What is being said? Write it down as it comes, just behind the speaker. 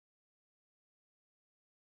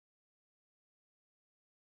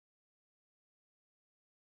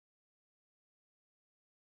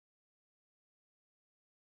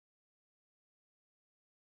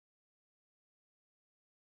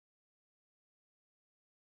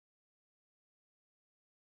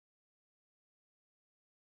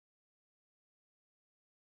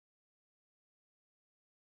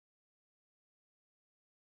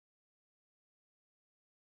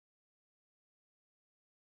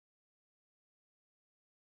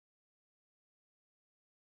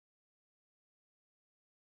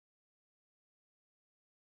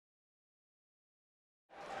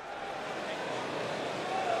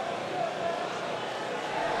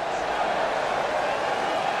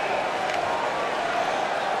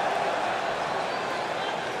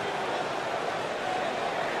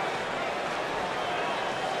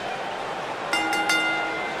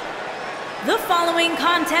The following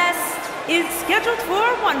contest is scheduled for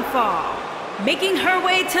one fall. Making her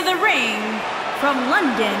way to the ring from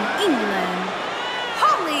London, England,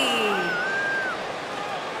 Holley.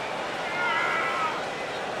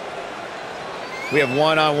 We have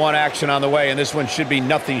one-on-one action on the way, and this one should be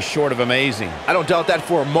nothing short of amazing. I don't doubt that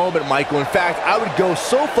for a moment, Michael. In fact, I would go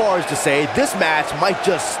so far as to say this match might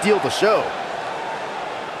just steal the show.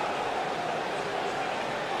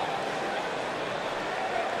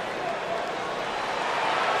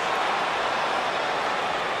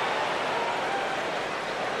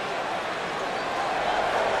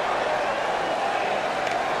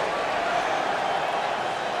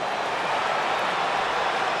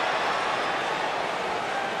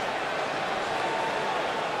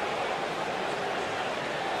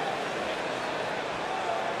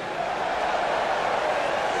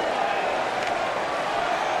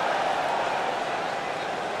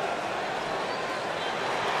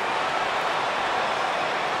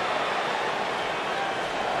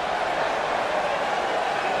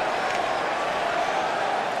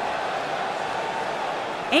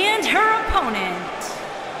 And her opponent,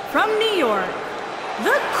 from New York,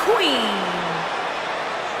 the Queen.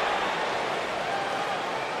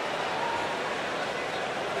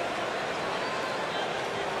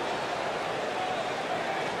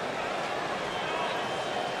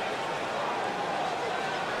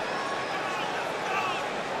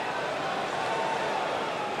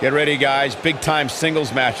 Get ready, guys. Big-time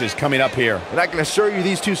singles matches coming up here. And I can assure you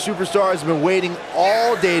these two superstars have been waiting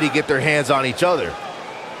all day to get their hands on each other.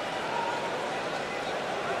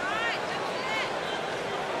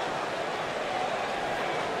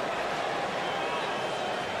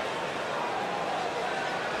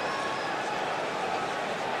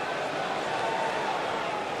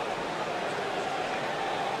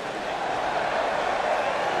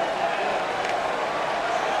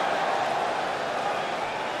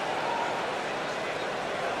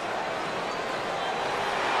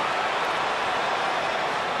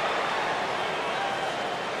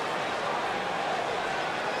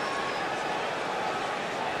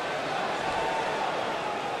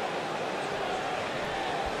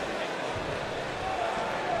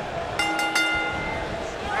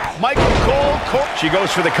 Michael Cole. She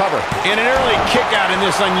goes for the cover. And an early kick out in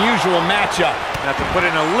this unusual matchup. Have to put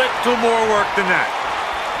in a little more work than that.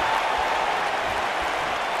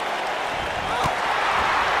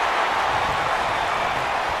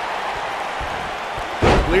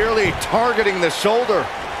 Clearly targeting the shoulder.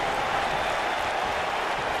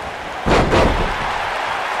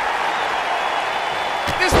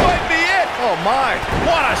 This might be it. Oh my,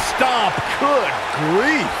 What a stomp. good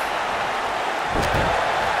grief.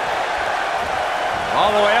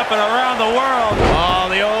 All the way up and around the world. Oh,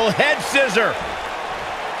 the old head scissor.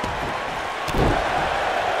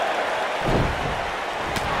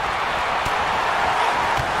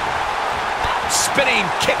 Spinning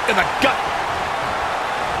kick in the gut.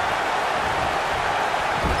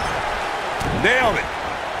 Nailed it.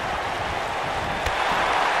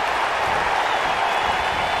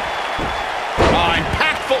 Oh,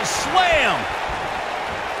 impactful slam.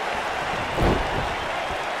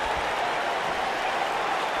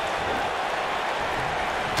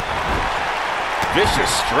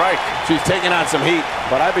 Vicious strike. She's taking on some heat,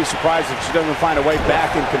 but I'd be surprised if she doesn't find a way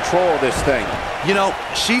back in control of this thing. You know,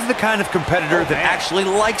 she's the kind of competitor that actually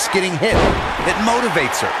likes getting hit. It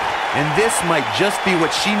motivates her. And this might just be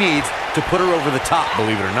what she needs to put her over the top,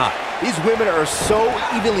 believe it or not. These women are so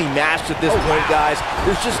evenly matched at this point, guys.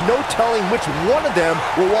 There's just no telling which one of them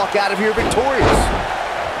will walk out of here victorious.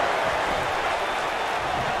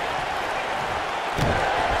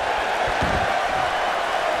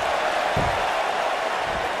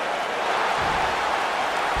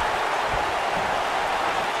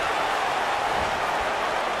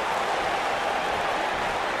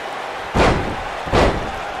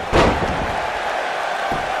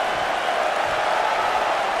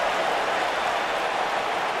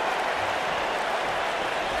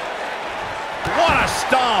 What a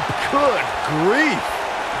stomp. Good grief.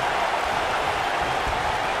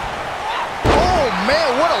 Oh, man,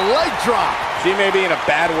 what a leg drop. She may be in a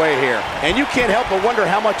bad way here, and you can't help but wonder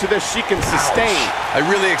how much of this she can sustain. I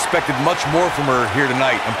really expected much more from her here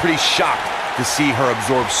tonight. I'm pretty shocked to see her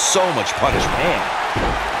absorb so much punishment. Man.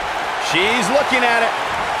 She's looking at it.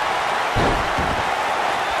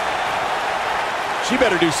 She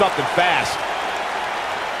better do something fast.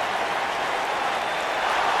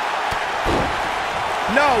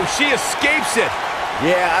 No, she escapes it.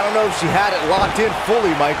 Yeah, I don't know if she had it locked in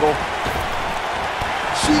fully, Michael.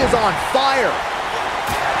 She is on fire.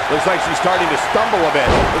 Looks like she's starting to stumble a bit.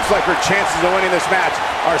 Looks like her chances of winning this match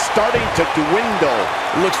are starting to dwindle.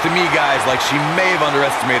 It looks to me, guys, like she may have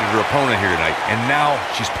underestimated her opponent here tonight, and now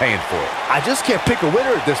she's paying for it. I just can't pick a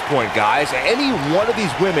winner at this point, guys. Any one of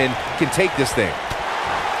these women can take this thing.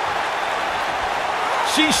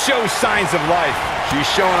 She shows signs of life. She's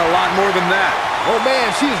showing a lot more than that. Oh,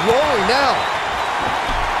 man, she's rolling now.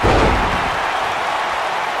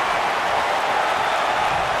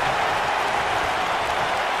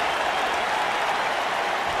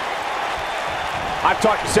 I've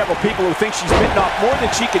talked to several people who think she's bitten off more than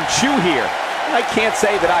she can chew here. And I can't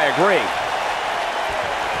say that I agree.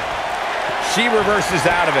 She reverses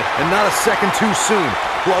out of it. And not a second too soon.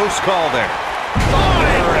 Close call there.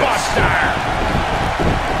 Buster!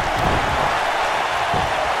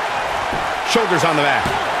 Shoulders on the mat.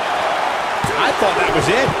 I thought that was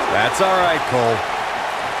it. That's all right, Cole.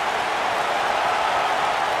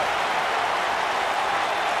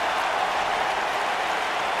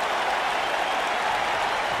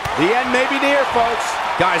 The end may be near, folks.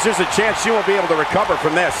 Guys, there's a chance she won't be able to recover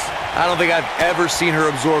from this. I don't think I've ever seen her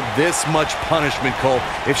absorb this much punishment, Cole.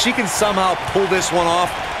 If she can somehow pull this one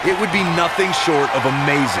off, it would be nothing short of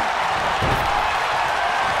amazing.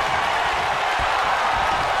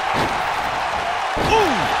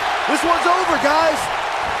 Ooh, this one's over, guys.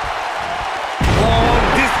 Long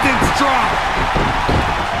distance drop.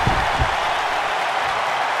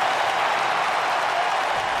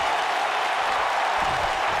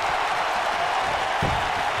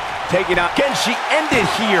 Taking out. Can she end it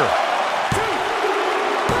here?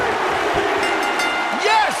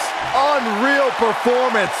 Yes! Unreal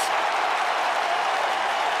performance.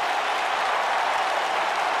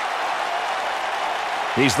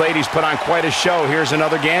 These ladies put on quite a show. Here's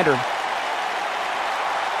another gander.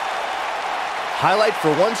 Highlight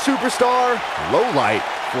for one superstar, low light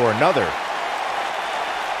for another.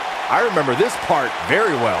 I remember this part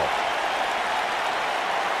very well.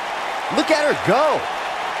 Look at her go.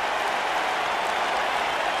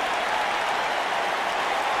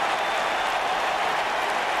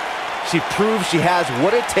 She proves she has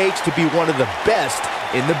what it takes to be one of the best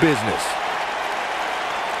in the business.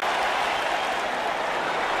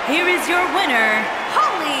 Here is your winner,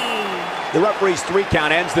 Holley. The referee's 3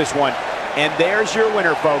 count ends this one. And there's your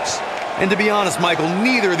winner, folks. And to be honest, Michael,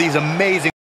 neither of these amazing